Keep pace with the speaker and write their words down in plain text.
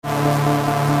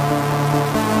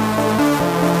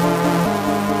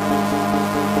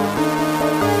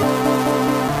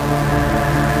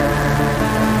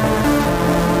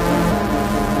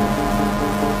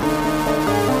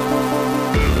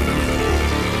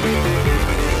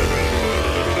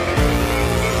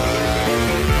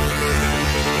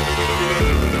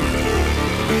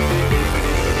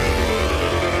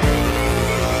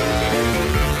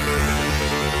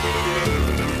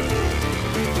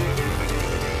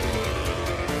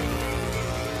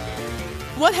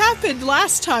What happened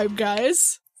last time,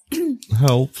 guys?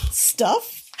 Help.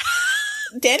 Stuff.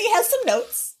 Danny has some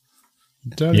notes.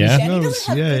 Danny doesn't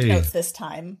have good notes this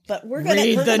time, but we're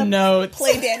gonna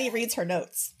play Danny reads her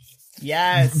notes.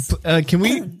 Yes. Can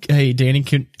we? Hey, Danny,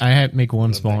 can I make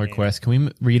one small request? Can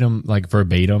we read them like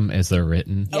verbatim as they're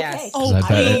written? Yes.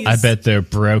 Okay. I bet they're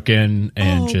broken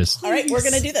and just. All right, we're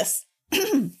gonna do this.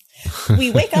 We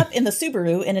wake up in the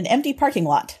Subaru in an empty parking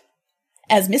lot.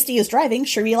 As Misty is driving,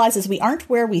 she realizes we aren't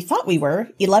where we thought we were.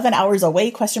 11 hours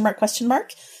away? ?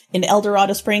 In El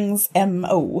Dorado Springs,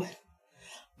 MO.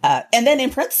 And then in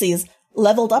parentheses,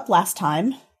 leveled up last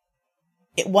time.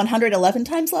 111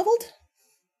 times leveled?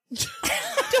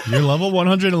 You're level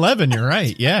 111. You're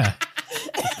right. Yeah.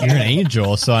 You're an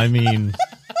angel. So, I mean,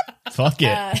 fuck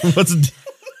it.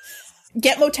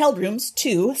 Get motel rooms,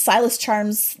 2. Silas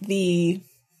charms the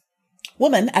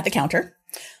woman at the counter.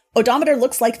 Odometer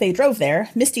looks like they drove there.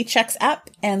 Misty checks app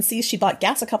and sees she bought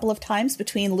gas a couple of times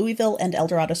between Louisville and El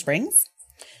Dorado Springs.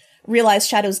 Realize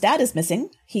Shadow's dad is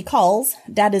missing. He calls.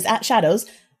 Dad is at Shadow's.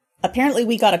 Apparently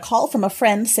we got a call from a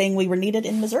friend saying we were needed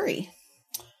in Missouri.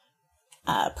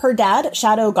 Per Dad,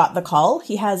 Shadow got the call.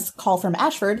 He has call from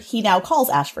Ashford. He now calls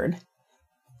Ashford.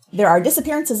 There are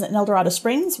disappearances in El Dorado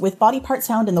Springs with body parts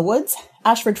found in the woods.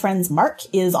 Ashford friend's Mark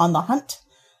is on the hunt.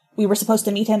 We were supposed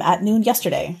to meet him at noon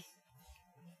yesterday.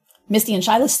 Misty and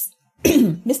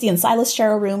Silas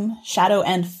share a room. Shadow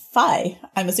and Phi.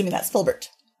 I'm assuming that's Filbert.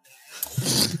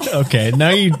 Okay,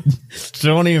 now you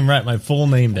don't even write my full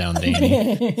name down,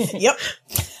 Danny. Yep.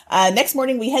 Next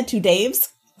morning, we head to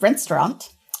Dave's restaurant.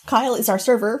 Kyle is our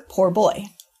server. Poor boy.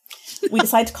 We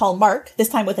decide to call Mark, this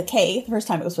time with a K. The first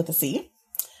time it was with a C.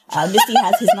 Misty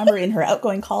has his number in her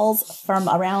outgoing calls from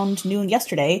around noon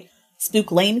yesterday.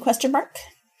 Spook Lane, ?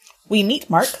 We meet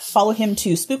Mark, follow him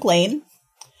to Spook Lane.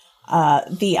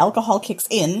 The alcohol kicks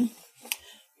in.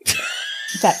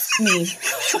 That's me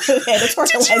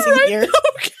editorializing here.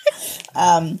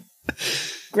 Okay.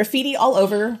 Graffiti all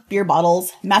over, beer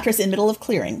bottles, mattress in middle of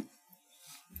clearing.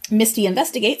 Misty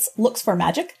investigates, looks for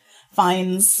magic,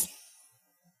 finds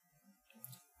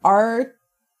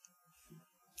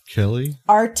Kelly?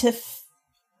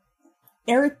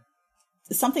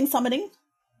 Something summoning?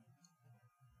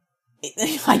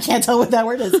 I can't tell what that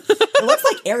word is. It looks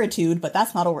like eritude, but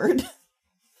that's not a word.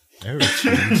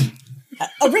 Eritude?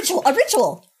 A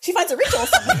ritual. She finds a ritual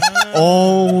summoning.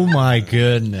 Oh my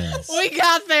goodness. We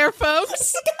got there,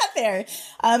 folks. We got there.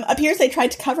 Appears they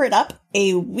tried to cover it up.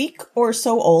 A week or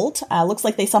so old. Looks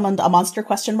like they summoned a monster ?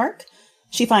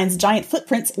 She finds giant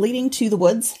footprints leading to the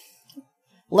woods.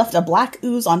 Left a black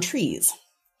ooze on trees.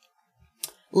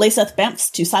 Laceth bamfs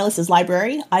to Silas's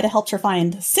library. Ida helps her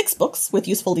find 6 books with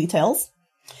useful details.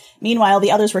 Meanwhile,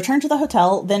 the others return to the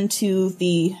hotel, then to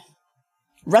the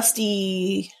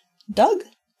Rusty Jug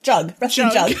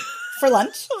for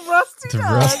lunch.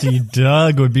 Rusty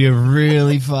Doug would be a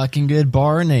really fucking good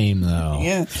bar name, though.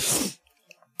 Yeah.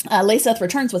 Laceth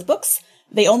returns with books.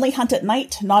 They only hunt at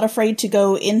night, not afraid to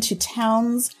go into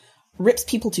towns, rips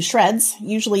people to shreds,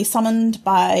 usually summoned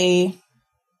by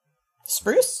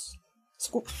Spruce?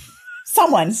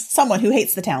 Someone who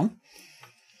hates the town.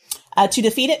 To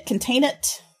defeat it, contain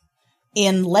it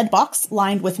in lead box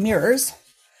lined with mirrors.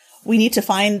 We need to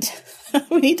find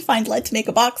lead to make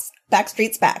a box.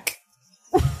 Backstreet's back.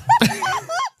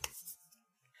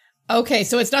 Okay,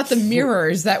 so it's not the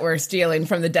mirrors that we're stealing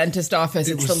from the dentist office.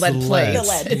 It's the lead plate. The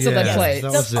lead. It's the lead plate.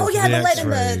 The lead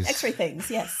and the X-ray things.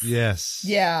 Yes.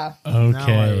 Yeah.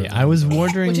 Okay, I was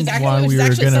wondering why we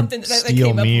were going to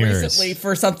steal mirrors. Recently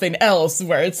for something else,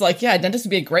 where it's like, yeah, dentist would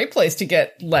be a great place to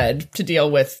get lead to deal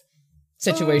with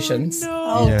situations.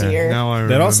 Oh dear.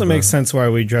 That also makes sense why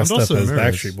we dressed up as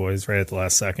Backstreet Boys right at the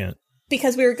last second.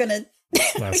 Because we were gonna.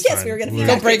 We were gonna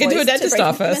go break into a dentist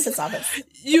office.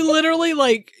 You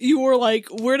literally you were like,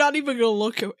 we're not even gonna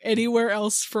look anywhere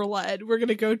else for lead. We're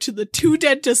gonna go to the 2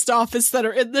 dentist office that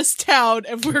are in this town,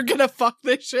 and we're gonna fuck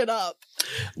this shit up.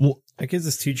 Well, that gives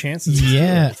us 2 chances.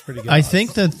 Yeah, That's pretty good. I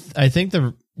think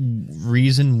the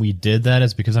reason we did that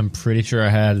is because I'm pretty sure I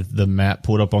had the map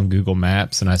pulled up on Google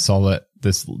Maps, and I saw that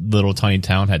this little tiny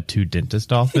town had 2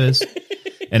 dentist offices.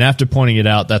 And after pointing it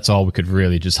out, that's all we could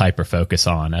really just hyper focus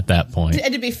on at that point.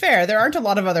 And to be fair, there aren't a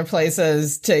lot of other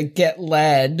places to get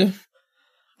lead.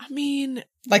 I mean,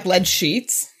 like lead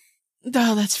sheets.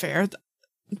 No, that's fair.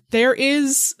 There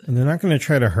is. And they're not going to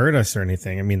try to hurt us or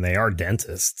anything. I mean, they are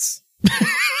dentists.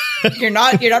 You're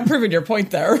not proving your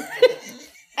point there.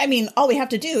 I mean, all we have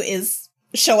to do is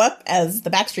show up as the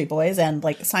Backstreet Boys and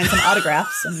sign some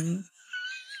autographs and.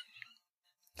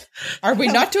 Are we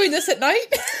not doing this at night?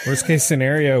 Worst case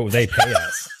scenario, they pay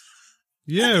us.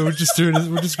 Yeah, we're just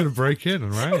gonna break in,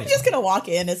 right? We're just gonna walk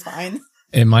in. It's fine.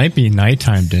 It might be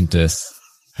nighttime dentist.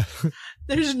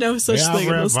 There's no such thing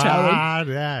in this town.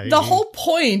 The whole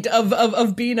point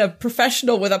of being a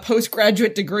professional with a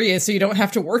postgraduate degree is so you don't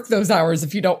have to work those hours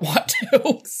if you don't want to.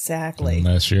 Exactly.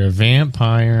 Unless you're a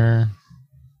vampire.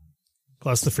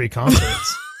 Plus the free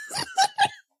concerts.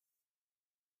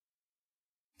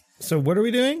 So what are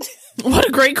we doing? What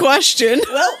a great question.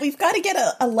 Well, we've got to get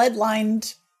a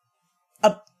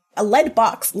lead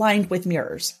box lined with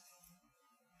mirrors.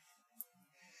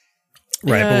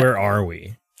 Right, but where are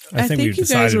we? I think we've you guys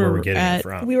decided where were we're getting at it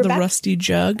from. We were the back- Rusty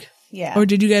Jug. Yeah. Or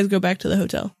did you guys go back to the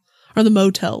hotel? Or the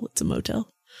motel? It's a motel.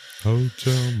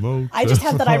 Hotel, motel, I just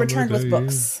have that I returned with holiday.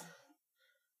 books.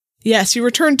 Yes, you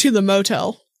returned to the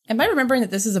motel. Am I remembering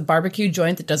that this is a barbecue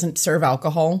joint that doesn't serve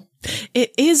alcohol?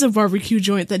 It is a barbecue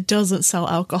joint that doesn't sell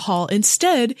alcohol.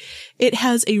 Instead, it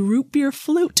has a root beer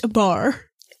float bar.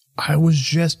 I was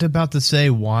just about to say,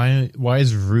 why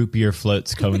is root beer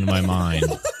floats coming to my mind?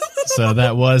 So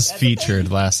that was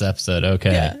featured last episode.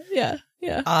 Okay. Yeah.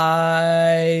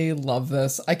 I love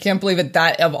this. I can't believe it.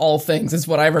 That, of all things, is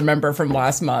what I remember from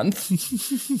last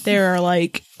month. There are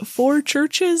like 4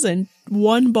 churches and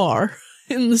 1 bar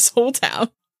in this whole town.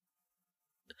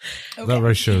 That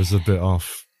ratio is a bit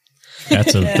off.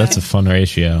 That's a fun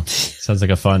ratio. Sounds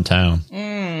like a fun town.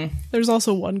 There's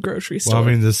also 1 grocery store. Well, I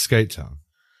mean, there's Skate Town.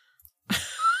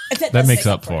 That makes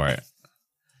up for it.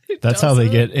 That's how they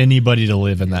get anybody to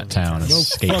live in that town. Is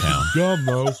Skate Town.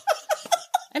 Gummo.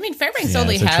 I mean, Fairbanks Yeah,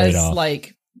 only it's a has trade-off.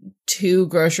 like 2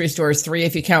 grocery stores, 3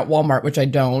 if you count Walmart, which I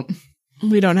don't.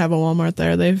 We don't have a Walmart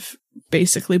there. They've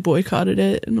basically boycotted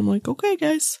it. And I'm like, okay,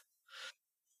 guys.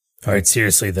 All right,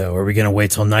 seriously, though, are we going to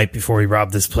wait till night before we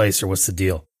rob this place, or what's the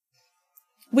deal?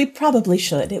 We probably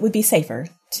should. It would be safer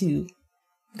to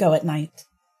go at night.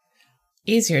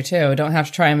 Easier too. Don't have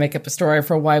to try and make up a story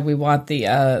for why we want the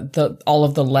all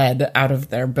of the lead out of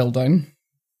their building.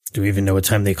 Do we even know what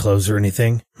time they close or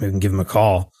anything? We can give them a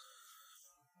call.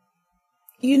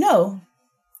 You know,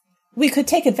 we could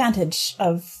take advantage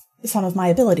of some of my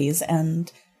abilities,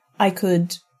 and I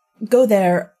could go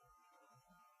there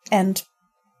and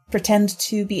pretend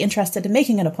to be interested in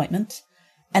making an appointment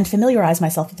and familiarize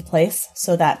myself with the place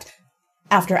so that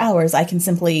after hours I can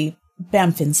simply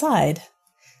bamf inside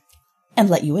and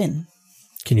let you in.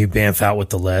 Can you bamf out with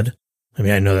the lead? I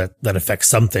mean, I know that affects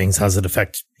some things. How does it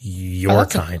affect your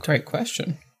That's kind? a great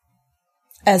question.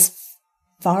 As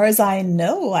far as I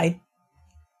know, I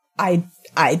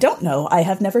don't know. I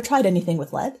have never tried anything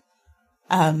with lead.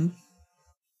 I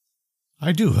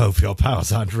do hope your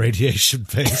powers aren't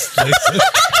radiation-based, Lisa.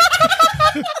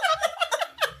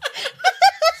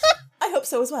 I hope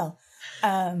so as well.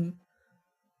 I'm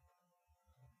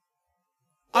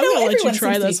know, going to let you everyone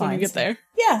try seems to be this when we fine, get so- there.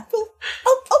 Yeah,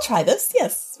 I'll try this.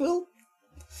 Yes,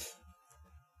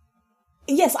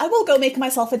 Yes, I will go make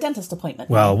myself a dentist appointment.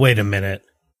 Well, wait a minute.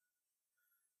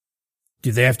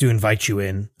 Do they have to invite you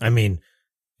in? I mean,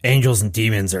 angels and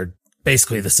demons are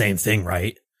basically the same thing,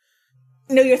 right?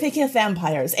 No, you're thinking of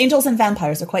vampires. Angels and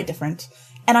vampires are quite different.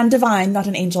 And I'm divine, not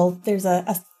an angel. There's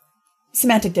a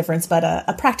semantic difference, but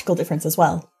a practical difference as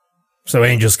well. So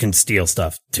angels can steal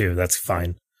stuff, too. That's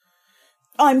fine.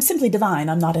 Oh, I'm simply divine.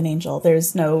 I'm not an angel.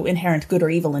 There's no inherent good or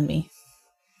evil in me.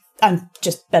 I'm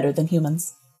just better than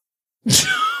humans.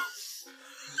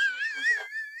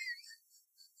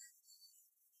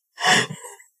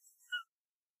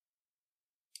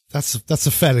 That's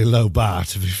a fairly low bar,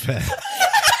 to be fair.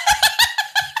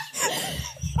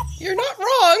 You're not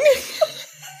wrong.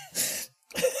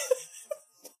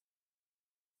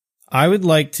 I would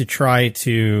like to try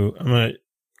to. I'm going to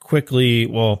quickly.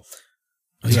 Well,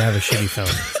 I have a shitty phone.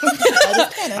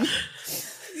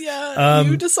 Yeah,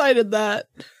 you decided that.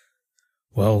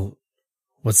 Well,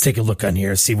 let's take a look on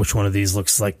here, see which one of these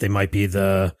looks like they might be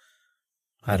the,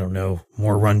 I don't know,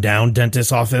 more rundown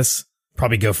dentist office.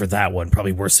 Probably go for that one.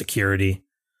 Probably worse security.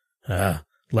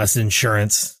 Less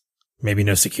insurance. Maybe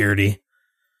no security.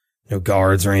 No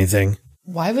guards or anything.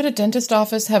 Why would a dentist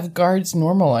office have guards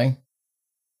normally?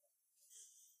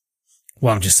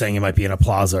 Well, I'm just saying it might be in a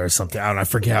plaza or something. I don't know. I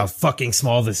forget how fucking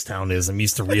small this town is. I'm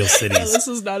used to real Yeah, cities. this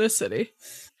is not a city.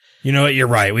 You know what? You're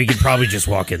right. We could probably just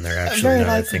walk in there, actually, Very now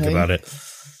that I think likely. about it.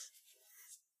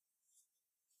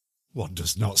 One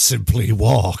does not simply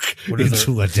walk What is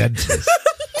into a dentist.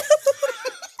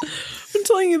 I'm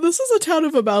telling you, this is a town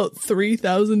of about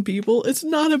 3,000 people. It's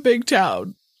not a big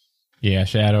town. Yeah,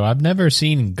 Shadow, I've never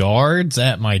seen guards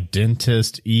at my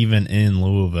dentist even in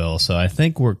Louisville, so I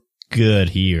think we're good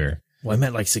here. Well, I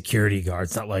meant like security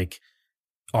guards, not like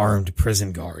armed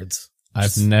prison guards.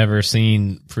 I've never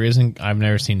seen prison. I've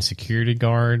never seen security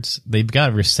guards. They've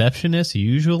got receptionists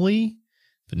usually,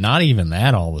 but not even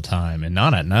that all the time, and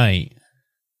not at night.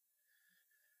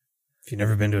 If you've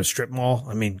never been to a strip mall,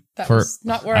 I mean, That was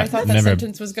not where I thought that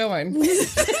sentence was going.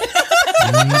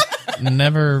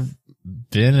 Never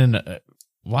been in.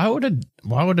 Why would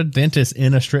a dentist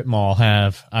in a strip mall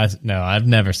have? I've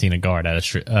never seen a guard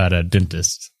at a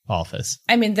dentist's office.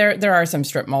 I mean, there are some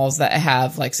strip malls that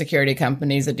have like security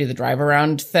companies that do the drive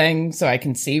around thing, so I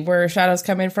can see where Shadow's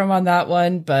coming from on that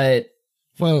one. But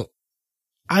Well,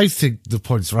 I think the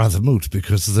point's rather moot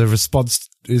because the response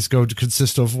is going to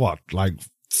consist of what, like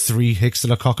 3 hicks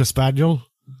and a cocker spaniel?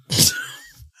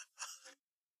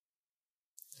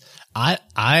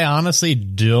 I honestly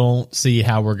don't see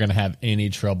how we're going to have any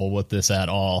trouble with this at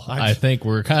all. I think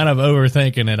we're kind of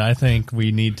overthinking it. I think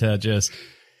we need to just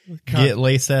get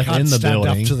Laceth in the building. Can't stand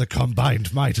up to the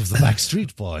combined might of the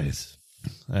Backstreet Boys.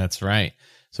 That's right.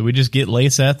 So we just get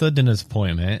Laceth a dentist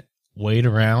appointment, wait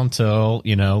around till,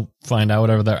 find out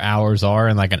whatever their hours are,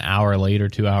 and like an hour later,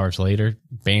 2 hours later,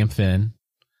 bamf in,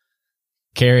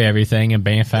 carry everything and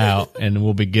bamf out, and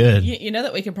we'll be good. you know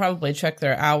that we can probably check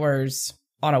their hours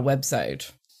on a website,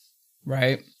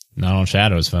 right? Not on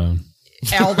Shadow's phone.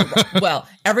 Well,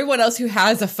 everyone else who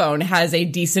has a phone has a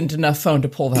decent enough phone to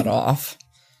pull that off.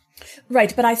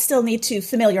 Right, but I still need to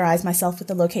familiarize myself with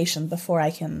the location before I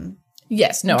can...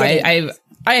 Yes, no, I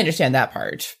understand that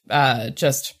part.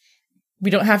 Just,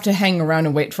 we don't have to hang around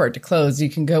and wait for it to close.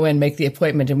 You can go in, make the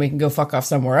appointment, and we can go fuck off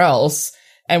somewhere else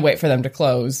and wait for them to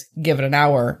close, give it an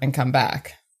hour, and come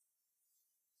back.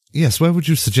 Yes, where would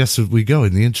you suggest that we go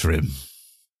in the interim?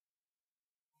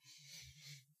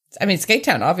 I mean, Skate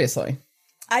Town, obviously.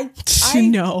 I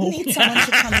No. need someone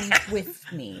to come with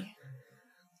me.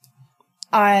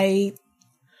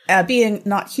 Being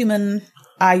not human,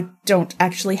 I don't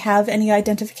actually have any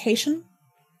identification.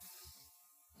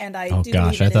 And I Oh do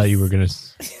gosh, believe I thought it you is- were gonna.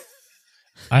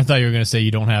 I thought you were gonna say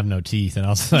you don't have no teeth, and I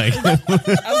was like, I was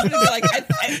going to be like, I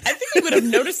think you would have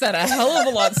noticed that a hell of a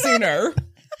lot sooner.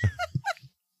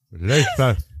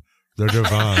 Laceth, the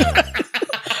divine.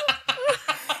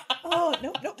 Oh,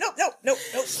 no.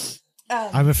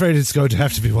 I'm afraid it's going to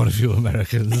have to be one of you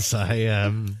Americans.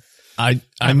 I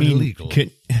I'm mean, illegal.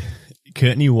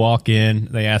 couldn't you walk in?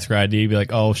 They ask her ID, be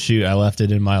like, "Oh shoot, I left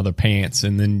it in my other pants,"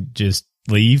 and then just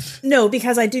leave? No,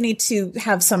 because I do need to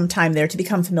have some time there to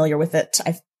become familiar with it.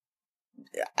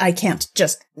 I can't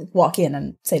just walk in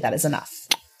and say that is enough.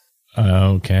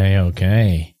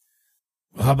 Okay.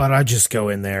 well, how about I just go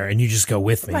in there and you just go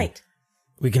with me? Right.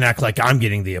 We can act like I'm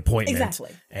getting the appointment.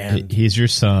 Exactly. And He's your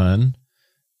son,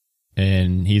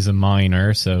 and he's a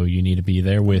minor, so you need to be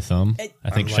there with him. I think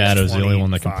I'm like Shadow's the only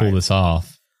one that can 25. pull this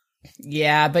off.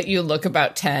 Yeah, but you look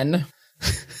about 10.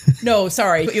 No,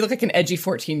 sorry. You look like an edgy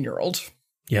 14-year-old.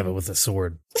 yeah, but with a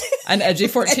sword. An edgy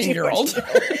 14-year-old.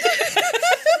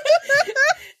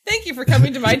 Thank you for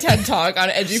coming to my TED Talk on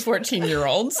edgy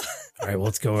 14-year-olds. All right, well,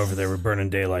 let's go over there. We're burning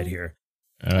daylight here.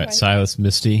 All right, Silas,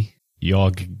 Misty, you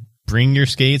all bring your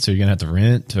skates, or you're gonna have to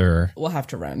rent, or We'll have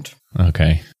to rent.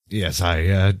 okay. Yes,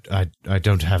 I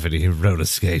don't have any roller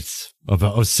skates.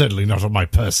 Certainly not on my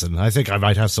person. I think I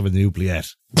might have some in the oubliette.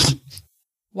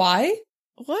 Why?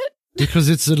 What? Because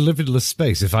it's a limitless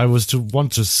space. If I was to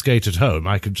want to skate at home,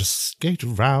 I could just skate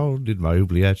around in my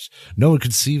oubliette. No one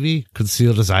can see me,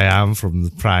 concealed as I am from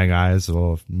the prying eyes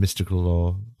or mystical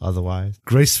or otherwise.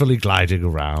 Gracefully gliding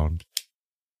around.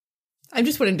 I'm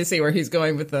just wanting to see where he's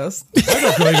going with this. I'm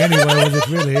not going anywhere with it,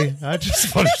 really. I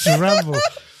just wanted to ramble.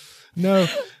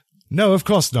 No, of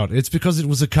course not. It's because it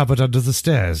was a cupboard under the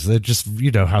stairs. They're just,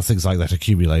 how things like that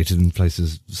accumulate in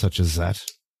places such as that.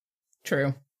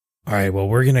 True. All right, well,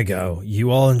 we're going to go.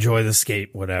 You all enjoy the skate,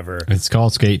 whatever. It's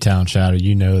called Skate Town, Shadow.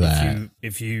 You know that.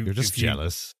 You're Just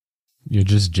jealous. You're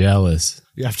just jealous.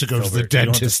 You have to go to Silver, the you don't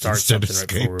have to dentist start instead something of right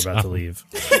skate before we're about to town. leave.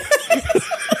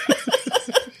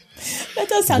 That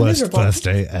does sound Worst miserable. first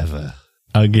day ever.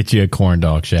 I'll get you a corn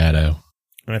dog, Shadow.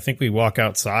 And I think we walk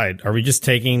outside. Are we just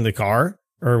taking the car?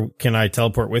 Or can I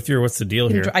teleport with you? Or what's the deal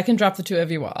here? I can drop the two of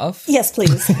you off. Yes,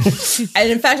 please. And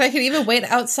in fact, I can even wait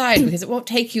outside because it won't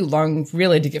take you long,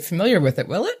 really, to get familiar with it,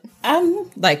 will it?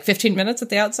 Like 15 minutes at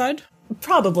the outside?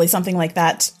 Probably something like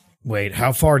that. Wait,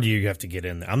 how far do you have to get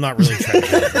in there? I'm not really trying to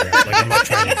get in there. Like, I'm not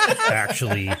trying to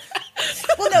actually...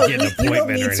 Well, no, Get an you will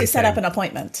appointment need or to set up anything. an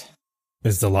appointment.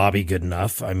 Is the lobby good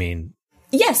enough? I mean...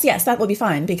 Yes, that will be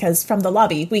fine because from the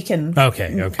lobby we can.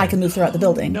 Okay. I can move throughout the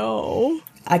building. No.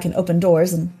 I can open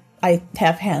doors and I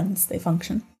have hands. They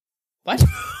function. What?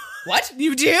 What?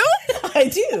 You do? I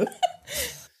do.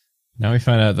 Now we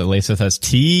find out that Laceth has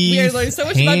teeth. We are learning so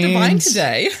much about Divine hands.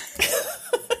 today.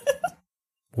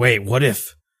 Wait, what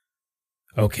if...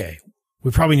 Okay,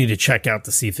 we probably need to check out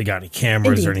to see if they got any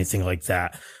cameras or Indeed. anything like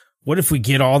that. What if we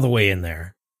get all the way in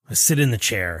there, I sit in the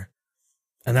chair,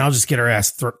 and I'll just get our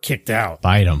ass kicked out?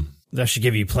 Bite them. That should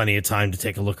give you plenty of time to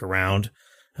take a look around,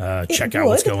 check out would.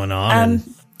 what's going on.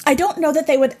 And I don't know that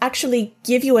they would actually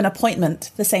give you an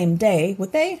appointment the same day,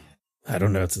 would they? I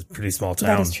don't know, it's a pretty small town.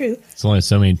 That is true. There's only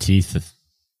so many teeth.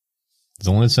 There's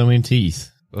only so many teeth.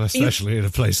 Well, especially in a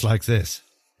place like this.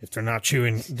 If they're not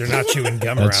chewing gum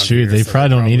around. That's true. here, They so probably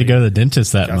don't need to go to the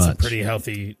dentist that got some much. pretty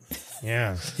healthy.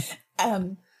 Yeah.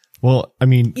 Well, I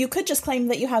mean, You could just claim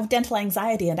that you have dental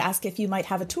anxiety and ask if you might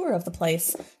have a tour of the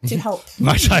place to help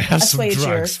Might I have some assuage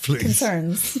drugs, your please?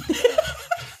 concerns.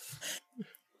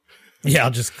 Yeah,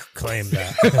 I'll just claim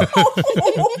that.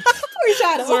 Poor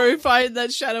Shadow. Sorry, fine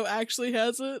that Shadow actually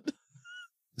has it.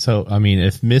 so I mean,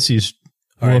 if Missy's,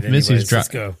 All well, right, if Missy's anyways, let's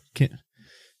drop, go.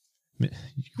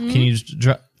 can you just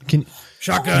drop? Can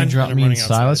Shotgun. you drop I'm me and running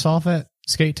outside. Silas off at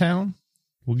Skate Town?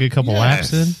 We'll get a couple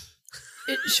laps in.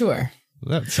 Sure.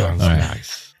 That sounds All right.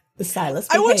 nice. The Silas.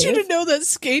 I want you behave. to know that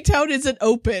Skate Town isn't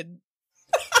open.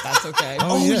 That's okay.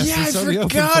 Oh, yes, yeah, it's I only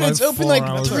forgot. open for It's open 4 like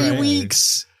hours 3 a day.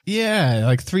 weeks. Yeah,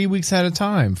 like 3 weeks at a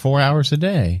time, 4 hours a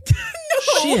day.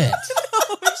 Shit.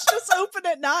 It's just open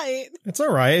at night. It's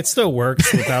all right. It still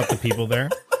works without the people there.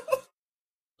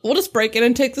 We'll just break in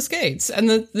and take the skates, and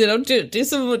then do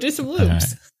some loops. All right.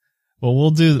 Well,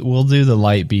 we'll do the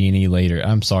light B&E later.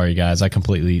 I'm sorry, guys. I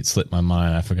completely slipped my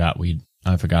mind. I forgot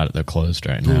they're closed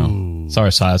right now. Ooh.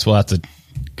 Sorry, Silas. We'll have to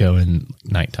go in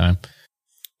nighttime.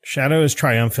 Shadow is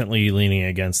triumphantly leaning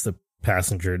against the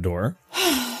passenger door,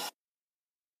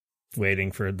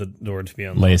 waiting for the door to be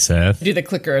unlocked. Layseth, Do the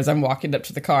clicker as I'm walking up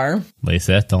to the car.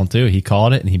 don't do it. He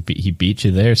called it, and he beat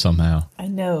you there somehow. I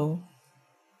know.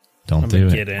 Don't I'm do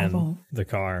gonna it. get I in won't. the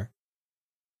car.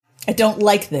 I don't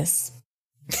like this.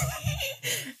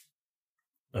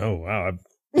 Oh wow, I've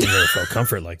never felt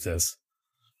comfort like this.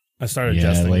 I started Yeah,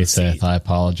 adjusting the Layseth, seat. I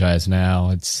apologize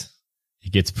now. It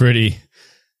gets pretty.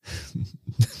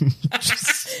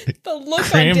 The look on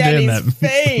Crammed in Danny's that-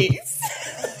 face.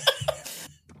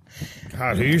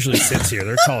 God, who usually sits here?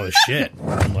 They're tall as shit.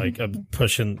 I'm like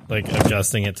pushing, like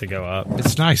adjusting it to go up.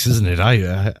 It's nice, isn't it?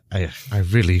 I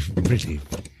really, really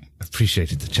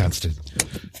appreciated the chance to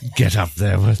get up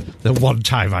there. The one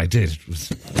time I did, it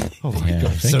was, oh my Yeah, I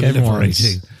god, think so everyone's-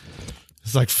 liberating.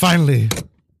 It's like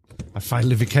I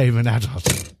finally became an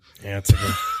adult. Yeah, it's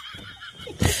like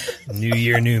a new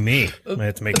year, new me. I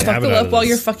have to make a habit Buckle out up of while this.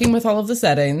 you're fucking with all of the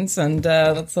settings, and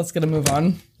let's gonna move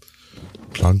on.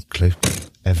 Clunk clip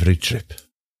every trip.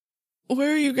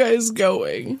 Where are you guys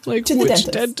going? Like, To the which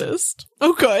dentist. dentist?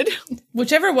 Oh, good.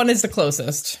 Whichever one is the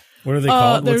closest. What are they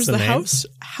called? There's What's the name?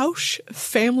 House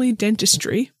Family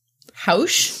Dentistry.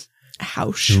 House.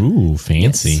 House. Ooh,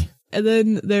 fancy. Yes. And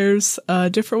then there's a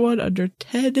different one under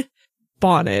Ted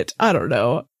Bonnet. I don't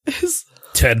know.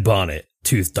 Ted Bonnet,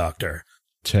 tooth doctor.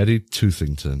 Teddy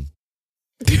Toothington.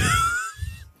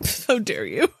 How dare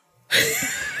you?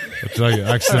 Did I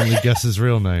accidentally guess his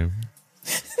real name?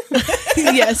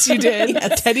 Yes, you did.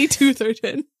 Teddy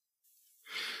Tootherton.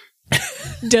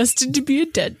 Destined to be a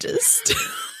dentist.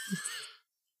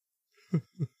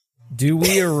 Do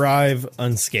we arrive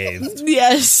unscathed,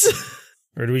 Yes.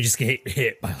 or do we just get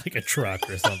hit by like a truck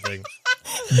or something?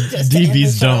 Just to end the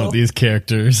DBs show. don't, these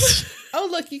characters. Oh,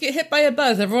 look, you get hit by a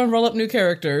buzz. Everyone roll up new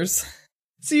characters.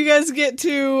 So you guys get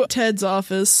to Ted's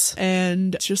office,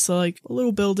 and it's just like a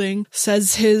little building.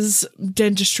 Says his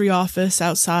dentistry office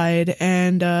outside,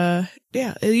 and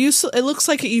yeah, it looks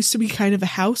like it used to be kind of a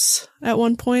house at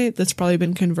one point. That's probably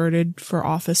been converted for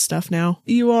office stuff now.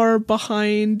 You are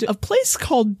behind a place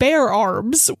called Bear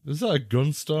Arms, Is that a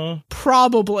gun store?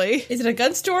 probably. Is it a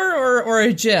gun store or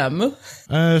a gym?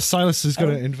 Silas is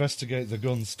going to investigate the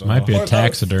gun store. Might be Or a both.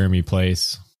 taxidermy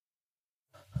place.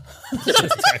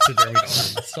 Taxidermy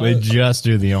arms. They just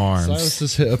do the arms. Silas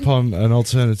has hit upon an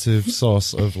alternative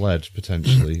source of lead,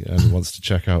 potentially, and wants to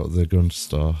check out the gun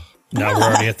store. Now we're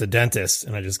already at the dentist,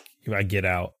 and I get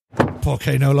out.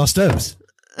 Porque no los dos.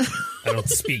 I don't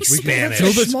speak Spanish.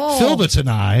 Filbert and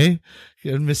I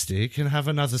and Misty can have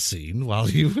another scene while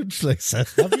you and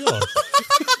Seth have yours.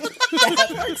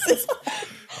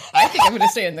 I think I'm going to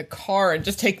stay in the car and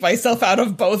just take myself out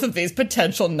of both of these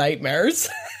potential nightmares.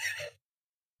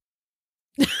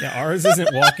 Yeah, ours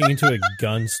isn't walking into a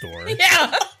gun store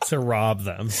Yeah. to rob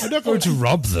them. I'm not going to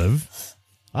rob them.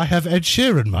 I have Ed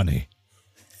Sheeran money.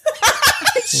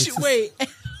 Wait,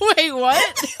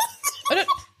 what?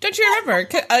 Don't you remember?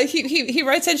 He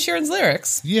writes Ed Sheeran's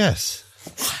lyrics. Yes.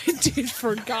 I did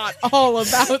forgot all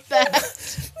about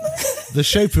that. The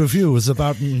Shape of You was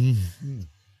about...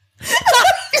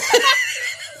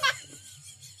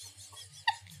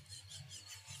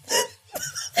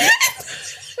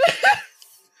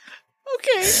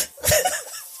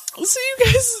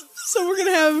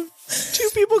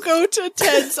 go to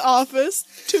Ted's office,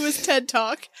 to his TED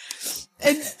Talk,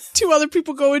 and 2 other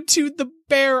people go into the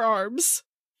Bear Arms.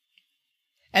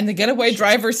 And the getaway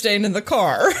driver staying in the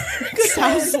car.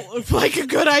 Sounds like a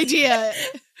good idea.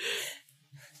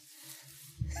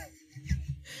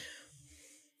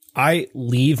 I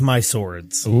leave my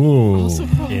swords Ooh.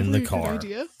 Probably in the a good car.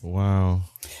 idea. Wow.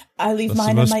 I leave That's mine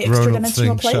the in most my extra grown-up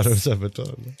dimensional thing place. Shadow's ever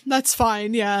done. That's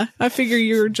fine, yeah. I figure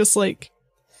you're just like,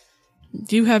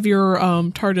 you have your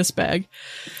TARDIS bag.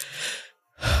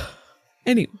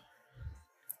 Anyway.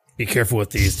 Be careful with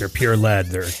these. They're pure lead.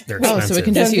 They're Oh, expensive. so we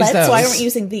can just They're use lead, so I those. aren't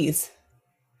using these.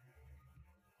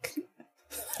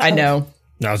 I know.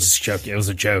 No, I was just joking. It was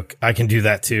a joke. I can do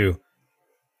that too.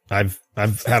 I've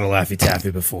had a Laffy Taffy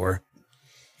before.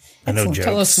 I know Excellent. jokes.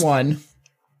 Tell us one.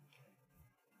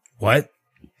 What?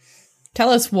 Tell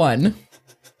us one.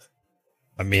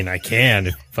 I mean, I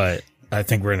can, but I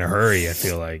think we're in a hurry. I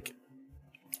feel like.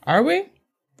 Are we?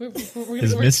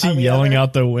 Is Misty yelling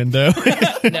out the window?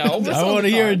 No. I want to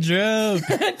hear a joke.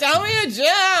 Tell me a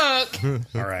joke.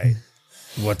 All right.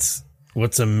 What's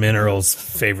a mineral's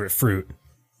favorite fruit?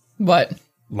 What?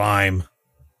 Lime.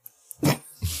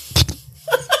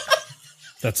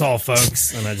 That's all,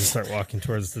 folks. And I just start walking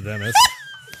towards the dentist.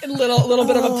 A little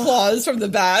bit of applause from the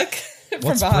back, from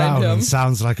What's behind brown him. and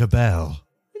sounds like a bell?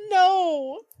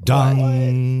 No.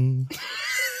 Dong.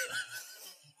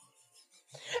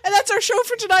 And that's our show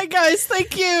for tonight, guys.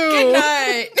 Thank you. Good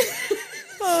night.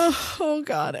 Oh,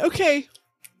 God. Okay.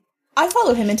 I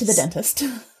follow him into the dentist.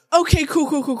 Okay,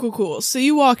 cool. So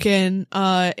you walk in,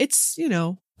 it's,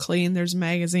 clean. There's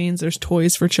magazines, there's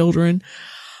toys for children.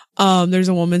 There's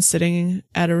a woman sitting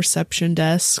at a reception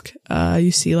desk.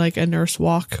 You see like a nurse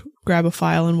grab a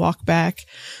file and walk back.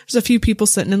 There's a few people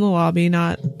sitting in the lobby,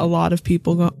 not a lot of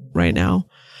people right now.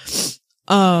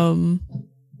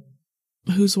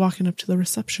 Who's walking up to the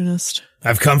receptionist?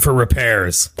 I've come for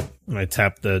repairs. And I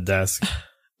tap the desk.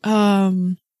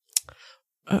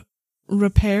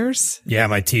 Repairs? Yeah,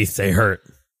 my teeth, they hurt.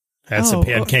 Had some Oh,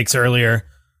 pancakes earlier.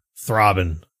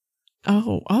 Throbbing.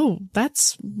 Oh,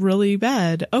 that's really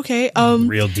bad. Okay,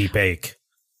 Real deep ache.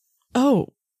 oh,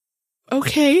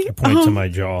 okay. I point to my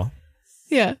jaw.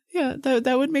 Yeah,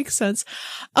 that would make sense.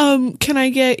 Can I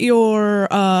get your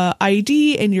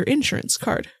ID and your insurance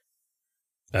card?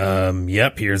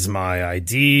 Yep, here's my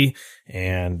ID.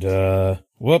 And,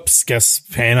 whoops, guess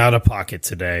paying out of pocket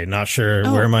today. Not sure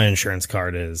Oh. where my insurance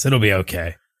card is. It'll be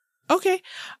okay. Okay.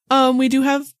 We do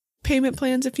have payment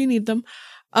plans if you need them.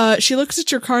 She looks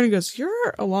at your card and goes,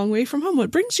 "You're a long way from home.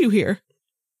 What brings you here?"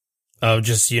 Oh,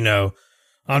 just,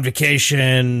 on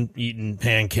vacation, eating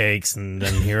pancakes, and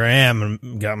then here I am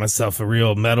and got myself a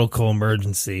real medical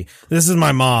emergency. This is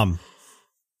my mom.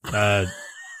 I'm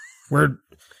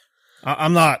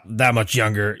not that much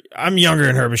younger. I'm younger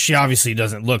than her, but she obviously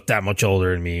doesn't look that much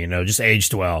older than me, just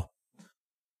aged well.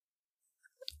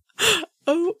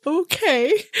 Oh,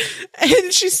 okay.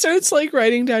 And she starts like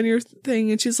writing down your thing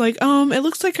and she's like, it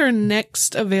looks like our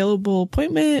next available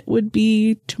appointment would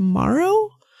be tomorrow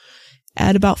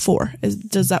at about 4.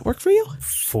 Does that work for you?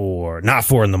 Not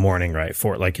 4 in the morning, right?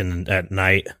 4 like at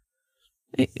night.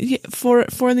 Yeah, 4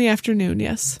 in the afternoon,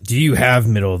 yes. Do you have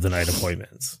middle of the night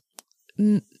appointments?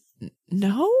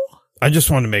 No? I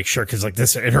just wanted to make sure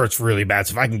because it hurts really bad.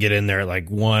 So if I can get in there at like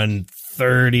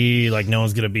 1:30, like no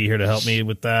one's gonna be here to help me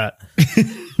with that.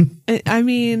 I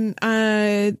mean,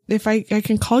 if I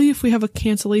can call you if we have a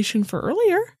cancellation for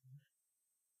earlier.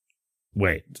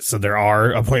 Wait, so there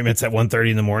are appointments at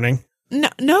 1:30 in the morning?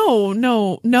 No.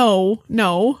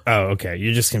 Oh, okay.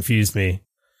 You just confused me.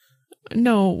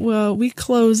 No, well, we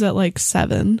close at like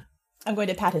 7. I'm going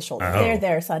to pat his shoulder. Oh.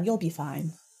 There, son. You'll be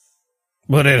fine.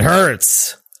 But it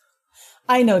hurts.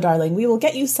 I know, darling. We will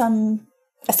get you some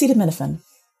acetaminophen.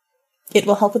 It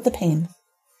will help with the pain.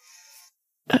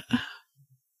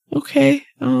 Okay.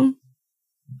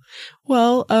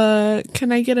 Well,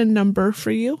 can I get a number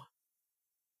for you?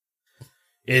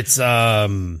 It's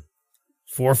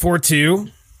 442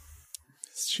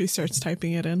 She starts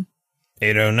typing it in.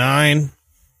 809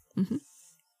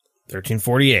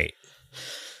 1348.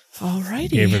 Alrighty.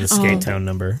 Gave her the Skate Town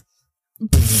number.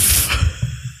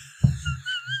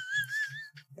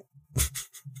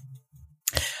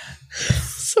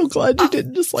 So glad you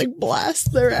didn't just like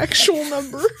blast their actual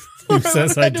number. Who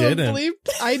says I don't didn't? believe-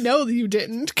 I know you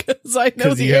didn't because I know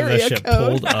Because the you have area that shit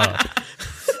code. pulled up.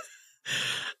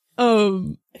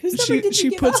 Whose number She- did she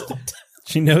you give puts- out?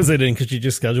 She knows I didn't because she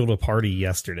just scheduled a party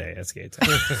yesterday at Skate Town.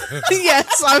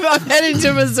 Yes, I'm heading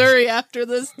to Missouri after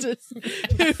this to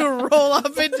roll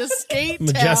up into Skate Town.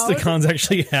 Majesticon's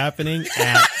actually happening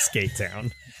at Skate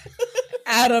Town.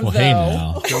 Adam, Well, though. hey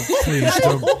now. Please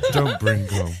don't bring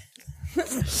gum.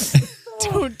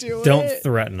 Don't do Don't it.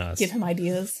 threaten us. Give him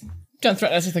ideas. Don't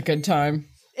threaten us with a good time.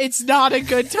 It's not a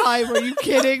good time. Are you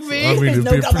kidding me? I mean, it'd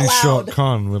No be a gum pretty short allowed.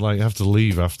 con. We'd like have to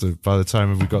leave after. By the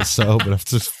time we got set up, we'd have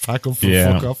to pack up and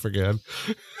Yeah. fuck off again.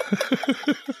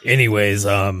 Anyways,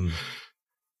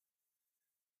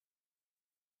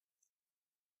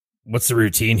 what's the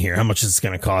routine here? How much is it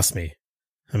going to cost me?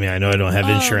 I mean, I know I don't have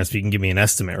insurance, but you can give me an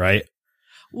estimate, right?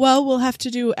 Well, we'll have to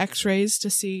do x-rays to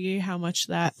see how much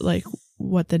that, like,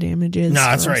 what the damage is. No,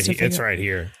 it's for us right. to It's figure- right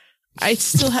here.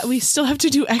 we still have to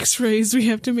do x-rays. We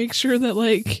have to make sure that,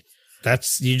 like,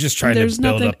 That's you just trying There's to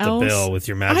build nothing up the else. bill with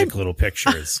your magic little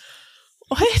pictures,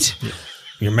 what?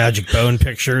 your magic bone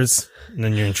pictures, and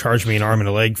then you're going to charge me an arm and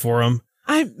a leg for them.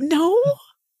 No.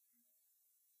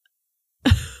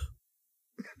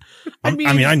 I mean,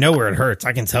 I know where it hurts.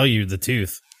 I can tell you the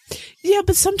tooth. Yeah,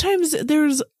 but sometimes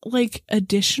there's, like,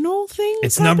 additional things.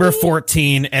 It's number happening.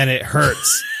 14, and it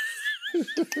hurts.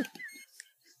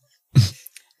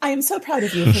 I am so proud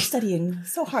of you for studying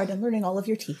so hard and learning all of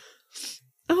your teeth.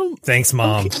 Thanks,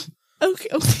 Mom.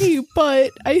 Okay,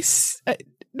 but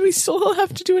we still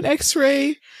have to do an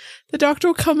x-ray. The doctor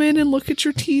will come in and look at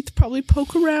your teeth, probably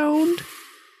poke around.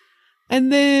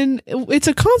 And then it's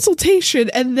a consultation,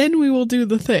 and then we will do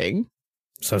the thing.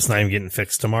 So it's not even getting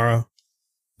fixed tomorrow,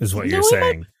 is what No, you're it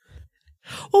saying.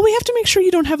 Well, we have to make sure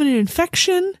you don't have an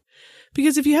infection,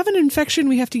 because if you have an infection,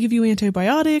 we have to give you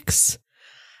antibiotics.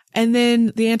 And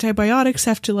then the antibiotics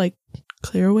have to, like,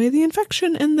 clear away the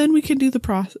infection, and then we can do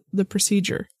the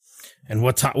procedure. And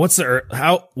what time?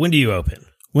 When do you open?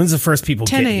 When's the first people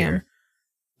 10 get a.m. here?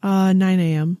 9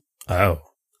 a.m. Oh.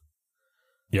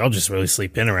 Y'all just really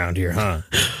sleep in around here, huh?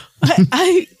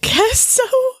 I guess so.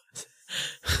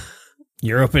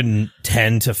 You're open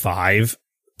 10 to 5,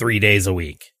 3 days a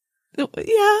week.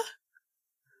 Yeah.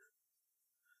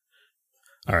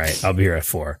 All right, I'll be here at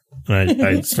 4. And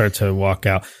I start to walk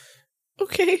out,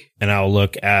 Okay. and I'll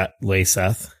look at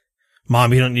Layseth.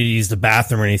 Mom, you don't need to use the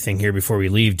bathroom or anything here before we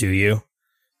leave, do you?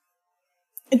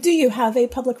 Do you have a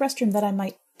public restroom that I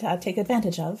might take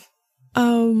advantage of?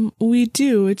 We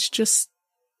do. It's just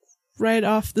right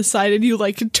off the side, and you,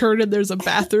 like, can turn, and there's a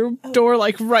bathroom door,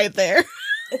 like, right there.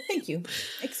 Thank you.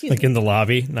 Excuse Like me. in the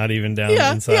lobby, not even down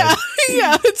Yeah, inside. yeah,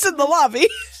 yeah. It's in the lobby.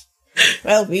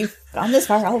 Well, we've gone this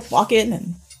far. I'll walk in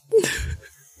and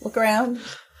look around.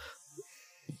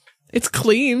 It's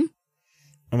clean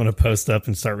I'm going to post up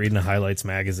and start reading the Highlights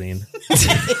magazine.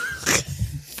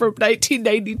 from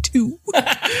 1992.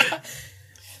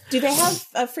 Do they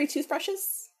have free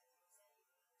toothbrushes?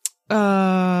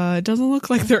 It doesn't look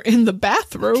like they're in the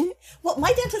bathroom. Well,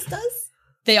 my dentist does.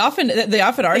 They often are They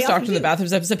stocked often in the do.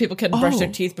 bathrooms so people can brush their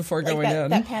Oh. teeth before Like going in.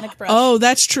 that panic brush. Oh,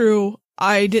 that's true.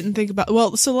 I didn't think about.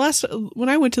 Well, so when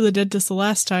I went to the dentist the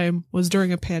last time was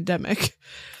during a pandemic,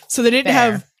 so they didn't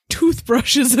Fair. have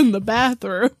toothbrushes in the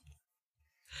bathroom.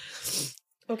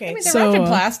 Okay. I mean, they're So, wrapped in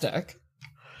plastic.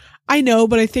 I know,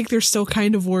 but I think they're still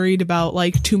kind of worried about,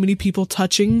 like, too many people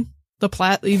touching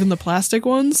even the plastic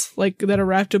ones, like, that are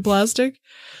wrapped in plastic.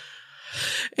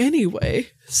 Anyway,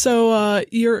 so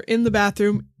you're in the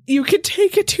bathroom. You can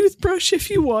take a toothbrush if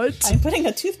you want. I'm putting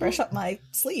a toothbrush up my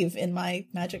sleeve in my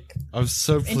magic. I'm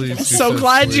so pleased. you So said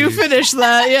glad you please. finished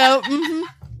that. Yeah. Mhm.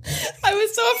 I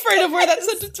was so afraid of where that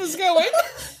sentence was going.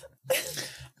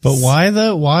 But why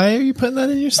though? Why are you putting that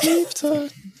in your sleeve?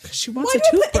 She wants Why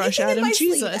a do I put toothbrush, anything in Adam. my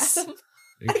sleeve, Jesus. Adam?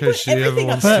 In I case put she ever everything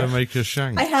wants up. to make a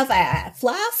shank. I have a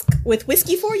flask with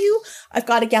whiskey for you. I've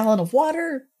got a gallon of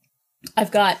water.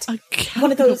 I've got A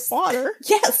one of those water.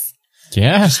 Yes.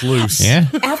 Yeah, loose. Yeah,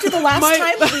 After the last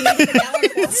time we needed a gallon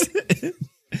of water.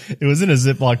 it was in a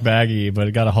Ziploc baggie, but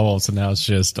it got a hole, so now it's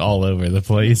just all over the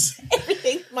place.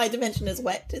 Everything. My dimension is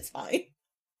wet. It's fine.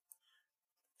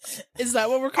 Is that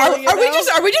what we're Are, calling it are we now?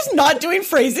 are we just not doing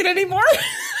phrasing anymore?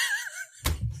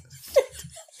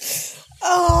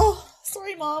 Oh,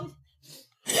 sorry, Mom.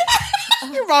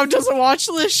 Your mom doesn't watch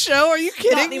this show. Are you Not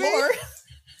kidding me? anymore.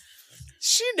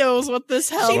 She knows what this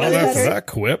hell She knows is. better. that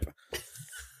quip?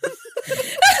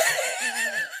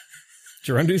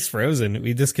 Gerundu's frozen.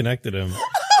 We disconnected him.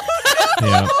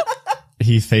 Yeah,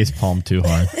 he face palmed too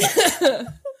hard.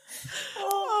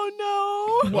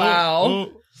 Oh no! Wow.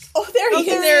 Oh, there he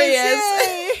is. There he is.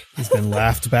 Yay. He's been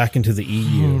laughed back into the Oh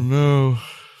EU. no.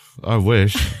 I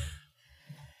wish.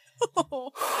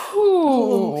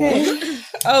 Okay.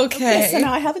 Okay. So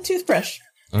now I have a toothbrush.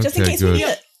 Just in Okay, case we good. need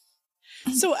it.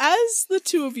 So as the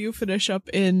two of you finish up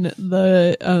in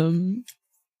the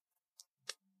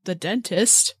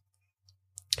dentist,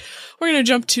 we're gonna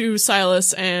jump to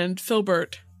Silas and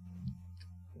Filbert.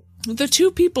 The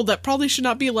two people that probably should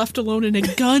not be left alone in a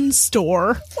gun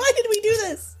store. Why did we do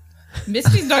this?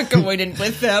 Misty's not going in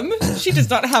with them. She does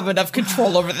not have enough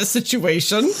control over the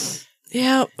situation.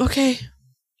 Yeah, okay.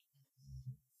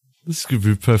 This could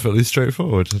be perfectly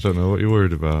straightforward. I don't know what you're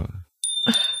worried about.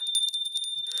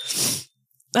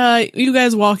 You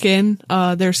guys walk in.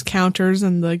 There's counters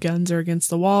and the guns are against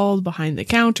the wall behind the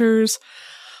counters.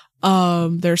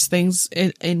 There's things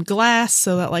in glass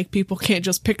so that like people can't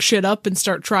just pick shit up and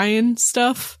start trying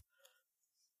stuff.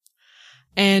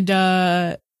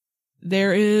 And,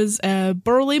 there is a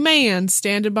burly man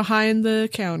standing behind the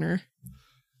counter.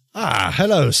 Ah,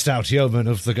 hello, stout yeoman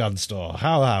of the gun store.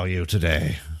 How are you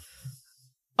today?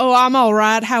 Oh, I'm all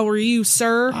right. How are you,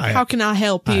 sir? How can I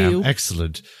help I you? am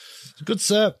excellent. Good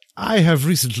sir, I have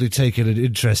recently taken an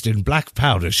interest in black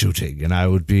powder shooting, and I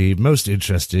would be most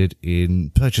interested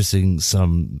in purchasing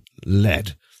some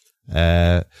lead.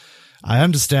 I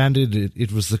understand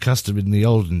it was the custom in the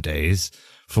olden days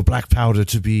for black powder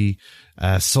to be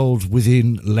sold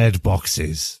within lead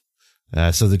boxes,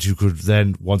 so that you could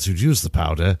then, once you'd used the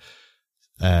powder,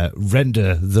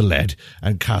 render the lead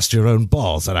and cast your own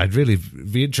balls. And I'd really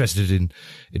be interested in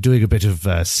doing a bit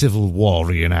of Civil War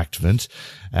reenactment.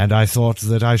 And I thought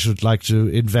that I should like to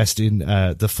invest in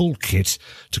the full kit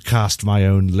to cast my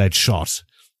own lead shot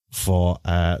for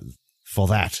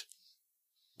that.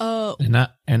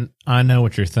 And I know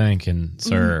what you're thinking,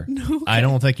 sir. Okay. I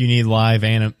don't think you need live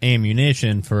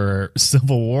ammunition for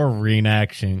Civil War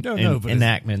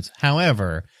enactments.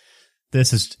 However,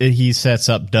 he sets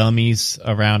up dummies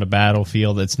around a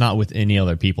battlefield. It's not with any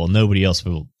other people. Nobody else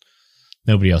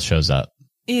shows up.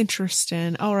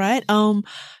 Interesting. All right.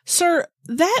 Sir,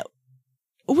 that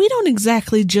we don't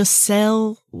exactly just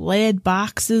sell lead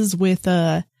boxes with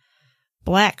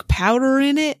black powder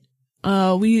in it.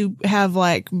 We have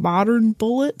like modern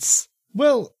bullets.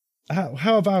 Well,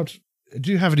 how about,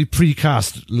 do you have any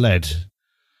precast lead?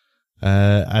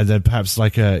 And then perhaps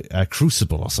like a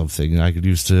crucible or something I could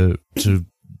use to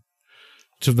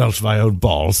melt my own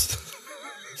balls.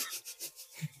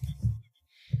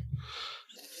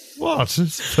 What?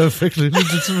 It's a perfectly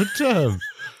legitimate term.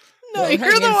 No,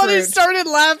 you're the one who started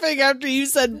laughing after you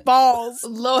said balls.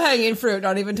 Low-hanging fruit,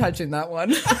 not even touching that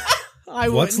one.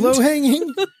 What's low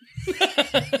hanging?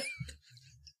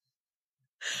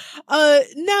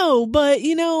 No, but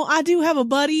I do have a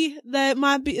buddy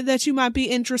that you might be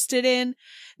interested in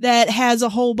that has a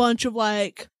whole bunch of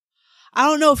like, I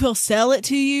don't know if he'll sell it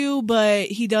to you, but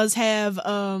he does have,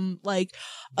 like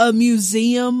a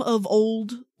museum of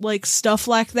old, like stuff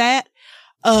like that.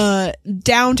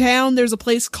 Downtown, there's a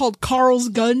place called Carl's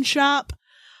Gun Shop.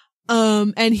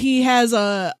 And he has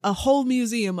a whole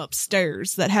museum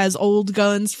upstairs that has old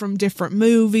guns from different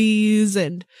movies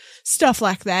and stuff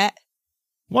like that.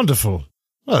 Wonderful.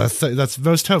 Well, that's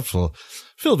most helpful.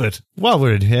 Philbert, while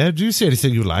we're in here, do you see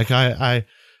anything you like? I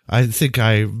think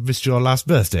I missed your last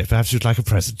birthday. Perhaps you'd like a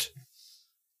present.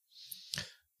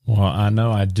 Well, I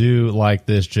know I do like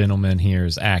this gentleman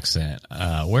here's accent.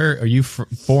 Where are you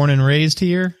born and raised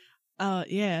here?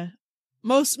 Yeah.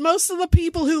 Most of the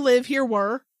people who live here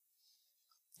were.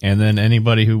 And then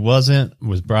anybody who wasn't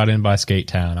was brought in by Skate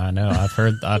Town. I know. I've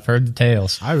heard the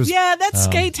tales. Yeah, that's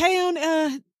Skate Town.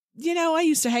 I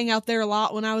used to hang out there a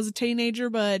lot when I was a teenager,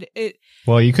 but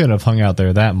Well, you couldn't have hung out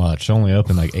there that much. It's only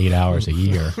open like 8 hours a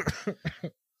year.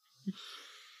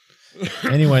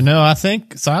 Anyway, no,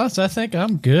 Silas, I think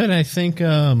I'm good. I think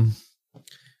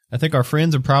our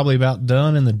friends are probably about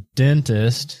done in the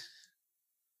dentist.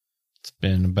 It's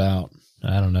been about,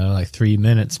 I don't know, like 3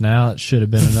 minutes now. It should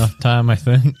have been enough time, I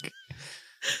think.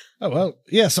 Oh, well,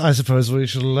 yes, I suppose we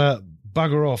shall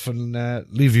bugger off and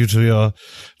leave you to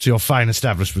your fine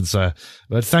establishment, sir.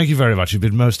 But thank you very much. You've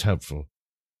been most helpful.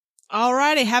 All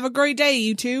righty. Have a great day,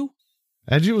 you two.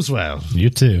 And you as well. You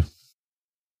too.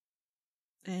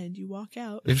 And you walk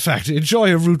out. In fact,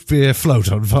 enjoy a root beer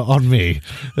float on me.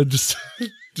 And just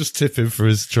tip him for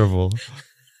his trouble.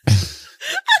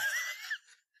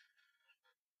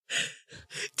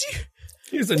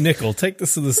 Here's a nickel. Take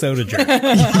this to the soda jar.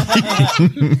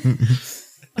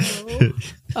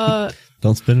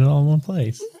 Don't spend it all in one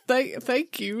place.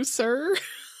 Thank you, sir.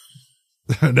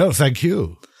 No, thank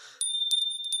you.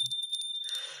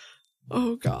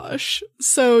 Oh gosh.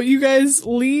 So you guys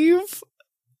leave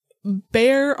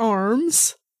Bare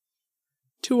Arms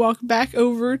to walk back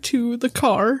over to the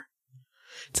car.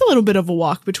 It's a little bit of a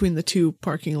walk between the two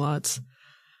parking lots.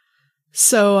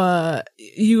 So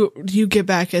you get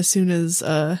back as soon as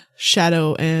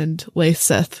Shadow and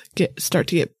Lathseth start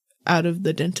to get out of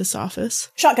the dentist's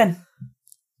office. Shotgun.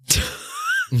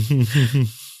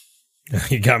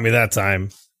 You got me that time.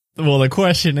 Well, the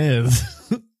question is,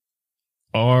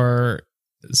 are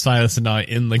Silas and I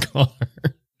in the car?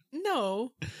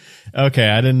 No. Okay,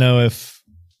 I didn't know if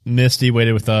Misty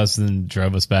waited with us and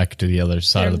drove us back to the other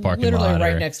side of the parking literally lot.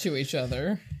 right or- next to each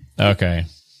other. Okay.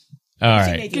 All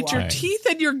She right. made you Get your walk. teeth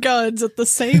and your guns at the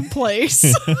same place.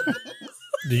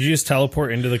 Did you just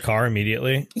teleport into the car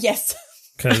immediately? Yes.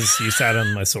 Because you sat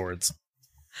on my swords.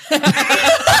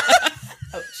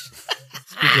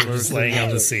 Just laying on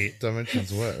the seat.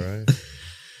 Dimensions wet, right?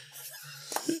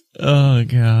 Oh,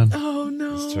 God. Oh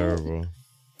no. It's terrible.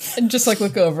 And just like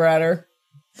look over at her.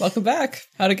 Welcome back.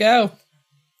 How'd it go?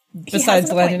 has Besides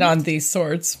an landing appointment. on these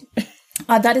swords.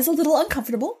 That is a little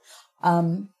uncomfortable.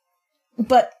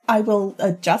 But I will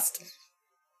adjust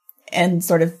and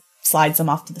sort of slide some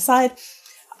off to the side.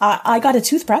 I got a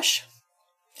toothbrush,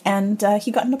 and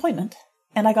he got an appointment,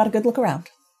 and I got a good look around.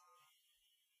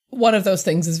 One of those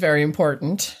things is very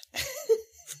important.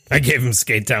 I gave him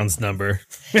Skate Town's number.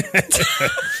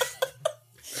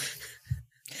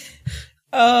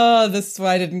 Oh, this is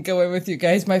why I didn't go in with you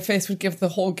guys. My face would give the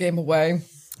whole game away.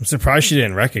 I'm surprised she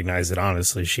didn't recognize it,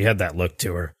 honestly. She had that look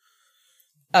to her.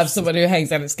 Of someone who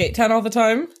hangs out at Skate Town all the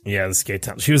time. Yeah, the Skate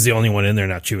Town. She was the only one in there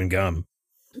not chewing gum.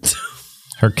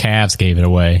 Her calves gave it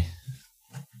away.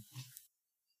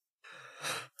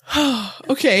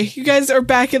 Okay, you guys are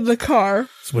back in the car.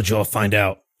 So what you all find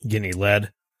out? Get any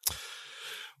lead?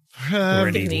 Or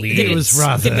any Give me- leads? It was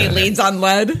rather. Give me leads on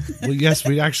lead. Well, yes,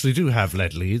 we actually do have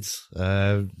lead leads.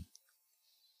 Leslie's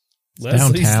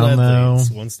downtown, Lead though.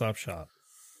 Leads, one-stop shop.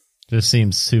 Just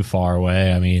seems too far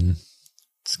away. I mean,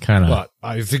 it's kind of... But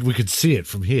I think we could see it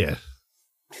from here.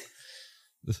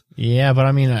 Yeah, but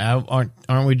I mean, aren't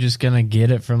we just going to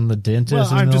get it from the dentist Well, in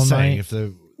the I'm middle just of the saying, night? if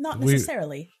the Not we-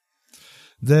 necessarily.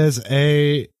 there's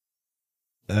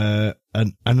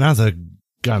another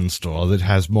gun store that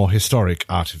has more historic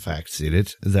artifacts in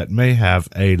it that may have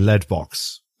a lead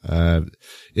box. In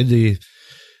the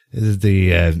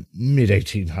mid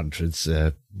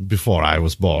 1800s, before I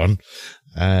was born,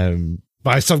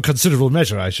 by some considerable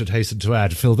measure, I should hasten to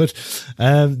add, Filbert,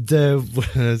 there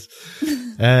was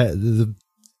the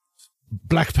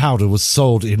black powder was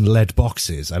sold in lead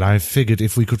boxes, and I figured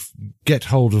if we could get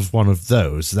hold of one of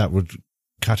those, that would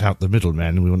cut out the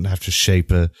middleman, and we wouldn't have to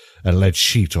shape a lead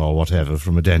sheet or whatever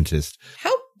from a dentist.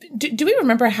 How do we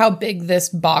remember how big this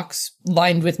box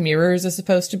lined with mirrors is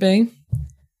supposed to be?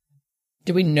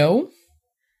 Do we know?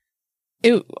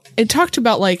 It talked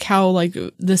about like how like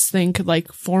this thing could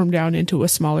like form down into a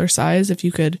smaller size if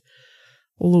you could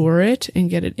lure it and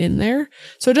get it in there.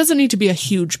 So it doesn't need to be a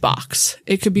huge box.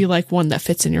 It could be like one that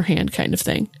fits in your hand kind of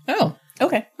thing. Oh,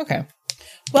 Okay. okay.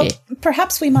 Well,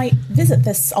 perhaps we might visit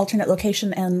this alternate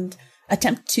location and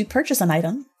attempt to purchase an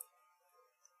item.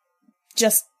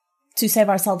 Just to save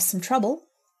ourselves some trouble.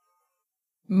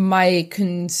 My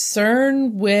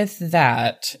concern with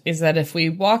that is that if we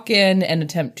walk in and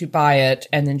attempt to buy it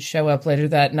and then show up later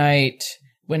that night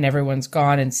when everyone's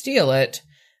gone and steal it,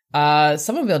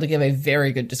 someone will be able to give a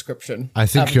very good description. I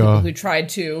think of the people who tried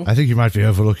to. I think you might be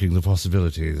overlooking the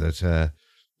possibility that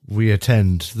we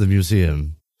attend the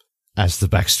museum as the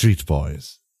Backstreet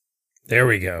Boys, There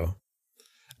we go.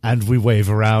 and we wave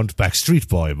around Backstreet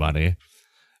Boy money,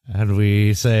 and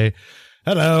we say,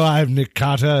 "Hello, I'm Nick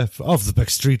Carter of the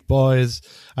Backstreet Boys.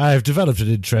 I've developed an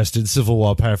interest in Civil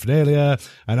War paraphernalia,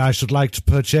 and I should like to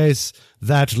purchase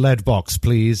that lead box,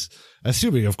 please."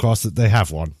 Assuming, of course, that they have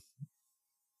one.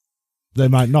 They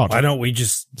might not. Why don't we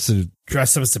just So,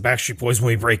 dress up as the Backstreet Boys when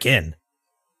we break in?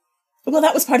 Well,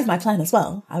 that was part of my plan as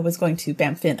well. I was going to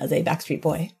bamf in as a Backstreet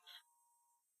Boy.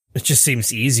 It just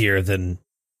seems easier than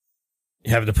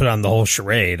having to put on the whole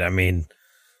charade. I mean,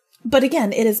 But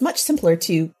again, it is much simpler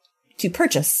to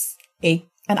purchase an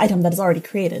item that is already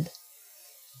created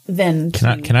than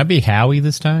Can I be Howie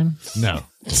this time? no.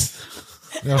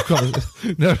 No, of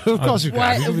course, no, of course you can.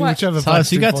 Why- You can be why- whichever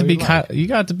Silas, you Backstreet got to Boy be you like. you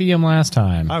got to be him last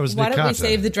time. I was Why Nick don't we Carter.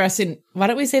 save the dressing? Why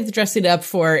don't we save the dressing up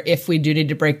for if we do need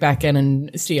to break back in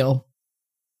and steal?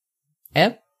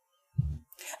 Yep.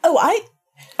 Oh,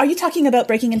 are you talking about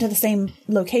breaking into the same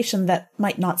location that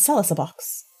might not sell us a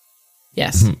box?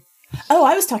 Yes. Oh,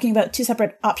 I was talking about two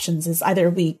separate options. Is either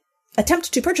we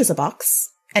attempt to purchase a box,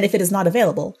 and if it is not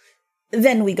available,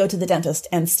 then we go to the dentist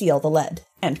and steal the lead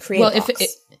and create Well, a box.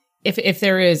 if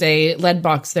there is a lead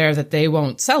box there that they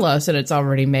won't sell us and it's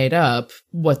already made up,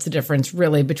 what's the difference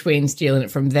really between stealing it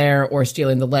from there or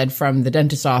stealing the lead from the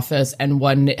dentist's office? And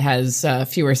one has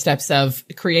fewer steps of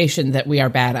creation that we are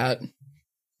bad at.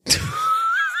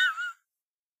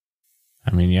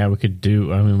 I mean, yeah, we could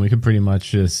pretty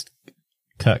much just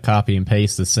cut, copy, and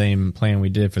paste the same plan we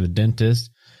did for the dentist.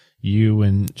 You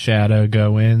and Shadow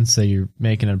go in, say you're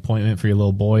making an appointment for your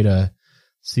little boy to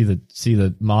See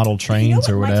the model You know trains what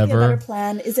or might be a whatever. better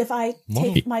plan is if I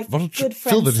take my Model good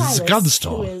Phil, friend it is a Silas, gun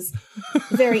store. who is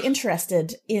very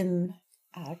interested in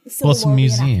Civil Well, it's a War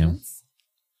museum. reenactments,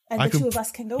 and I the could- two of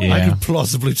us can go Yeah. I in. can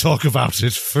plausibly talk about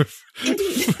it for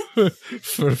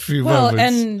for a few Well,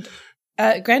 moments.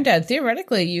 and Granddad,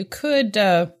 theoretically, you could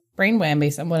brain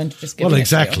whammy someone into just giving Well, it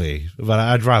to you. exactly. But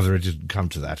I'd rather it didn't come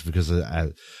to that because,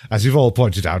 as you've all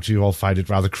pointed out, you all find it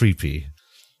rather creepy.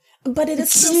 But it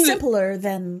is still simpler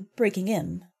than breaking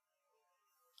in.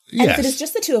 And if it is Yes.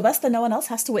 just the two of us, then no one else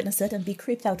has to witness it and be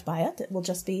creeped out by it. It will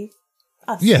just be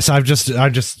us. Yes, I'm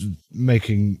just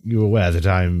making you aware that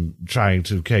I'm trying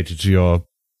to cater to your,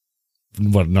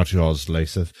 well, not yours,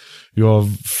 Laseth, your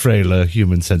frailer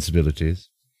human sensibilities.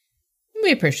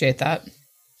 We appreciate that.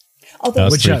 Although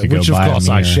Us Which, three could go which of buy a course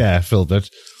I mirror. share,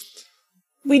 Philbert.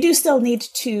 we do still need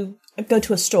to go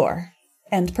to a store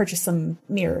and purchase some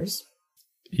mirrors.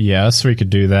 Yeah, us three could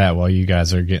do that while you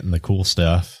guys are getting the cool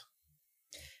stuff.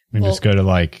 We can Well- just go to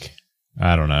like,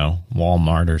 I don't know,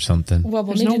 Walmart or something. Well,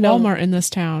 we'll There's need no to know. Walmart in this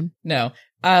town. No.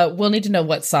 We'll need to know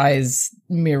what size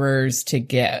mirrors to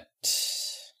get.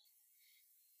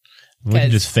 We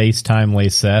can just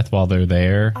FaceTime Seth while they're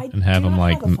there I and have do them not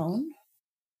like, have a phone.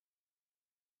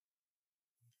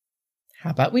 How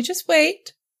about we just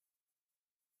wait?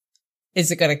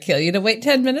 Is it going to kill you to wait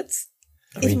 10 minutes?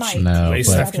 It might. no, It's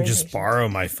but- rather Steph can just impatient. borrow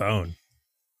my phone.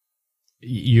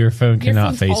 your phone Your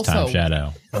cannot phone's FaceTime also-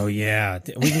 Shadow. Oh yeah,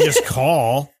 we can just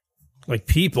call like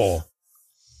people,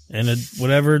 and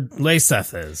whatever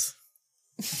Laseth is.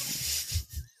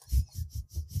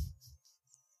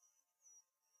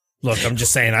 Look, I'm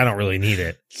just saying I don't really need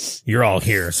it. You're all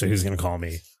here, so who's gonna call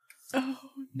me? Oh,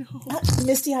 no.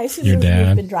 Misty, I assume Your you've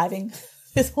dad. been driving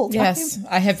this whole time. Yes,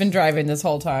 I have been driving this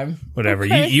whole time. Whatever.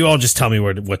 Okay. You all just tell me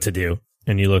what to do,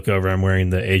 and you look over. I'm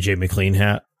wearing the AJ McLean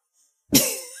hat.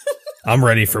 I'm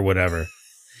ready for whatever.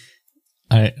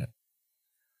 All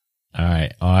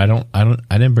right. Oh,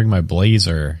 I didn't bring my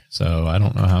blazer, so I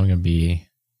don't know how I'm gonna be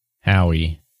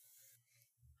Howie.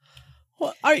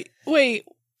 Well, wait.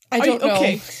 I Are don't you- know.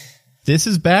 okay. This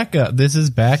is backup. This is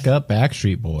backup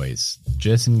Backstreet Boys,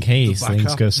 just in case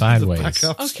things go sideways.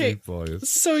 Okay. Boys.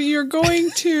 So you're going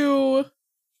to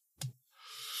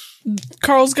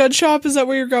Carl's Gun Shop? Is that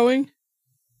where you're going?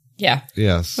 Yeah.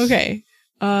 Yes. Okay.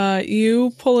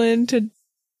 You pull into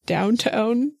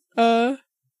downtown,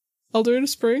 Eldorado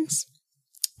Springs.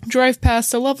 Drive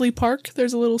past a lovely park.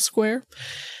 There's a little square.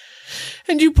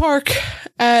 And you park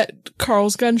at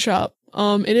Carl's Gun Shop.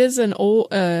 It is an old,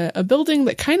 a building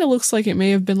that kind of looks like it may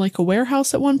have been like a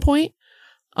warehouse at one point.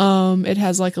 It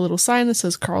has like a little sign that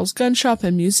says Carl's Gun Shop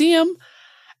and Museum.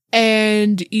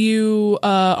 And you,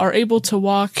 are able to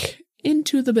walk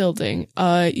into the building.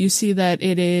 You see that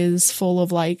it is full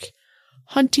of like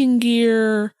hunting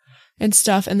gear and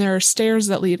stuff. And there are stairs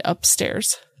that lead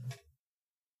upstairs.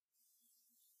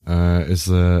 Is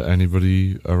there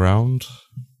anybody around?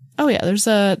 Oh yeah, there's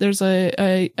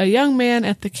a young man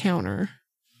at the counter.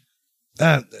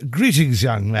 Greetings,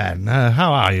 young man.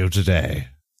 How are you today?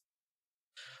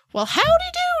 Well, howdy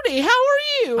doody, how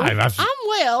are you? I'm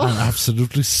well. I'm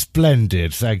absolutely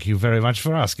splendid. Thank you very much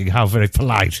for asking. How very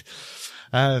polite.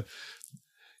 I'm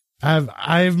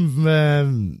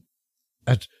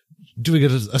doing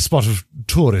a spot of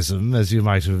tourism, as you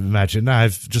might imagine.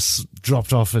 I've just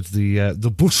dropped off at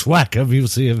the Bushwhacker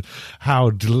Museum. How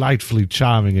delightfully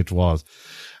charming it was.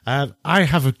 I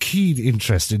have a keen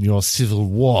interest in your Civil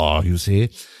War, you see,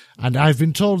 and I've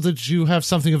been told that you have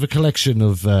something of a collection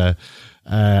of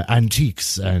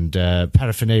antiques and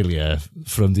paraphernalia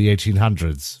from the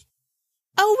 1800s.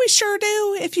 Oh, we sure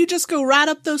do. If you just go right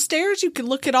up those stairs, you can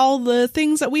look at all the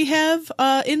things that we have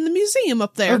in the museum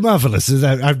up there. Oh, marvelous.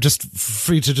 I'm just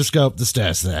free to just go up the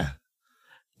stairs there.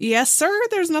 Yes, sir.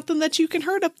 There's nothing that you can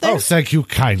hurt up there. Oh, thank you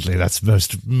kindly. That's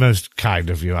most kind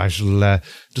of you. I shall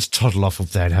just toddle off up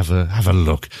there and have a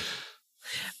look.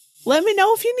 Let me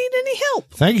know if you need any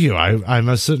help. Thank you. I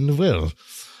most certainly will.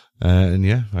 And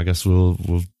yeah, I guess we'll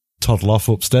toddle off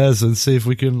upstairs and see if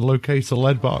we can locate a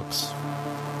lead box.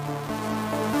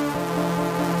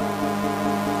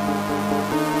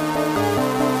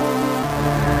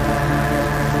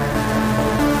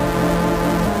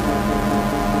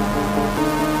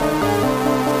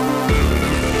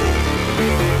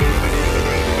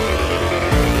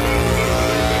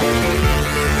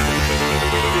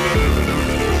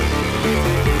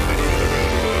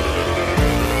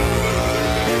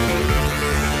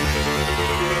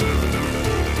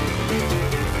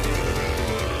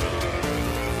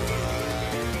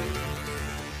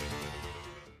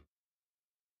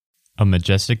 A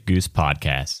Majestic Goose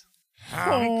podcast.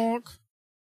 Honk.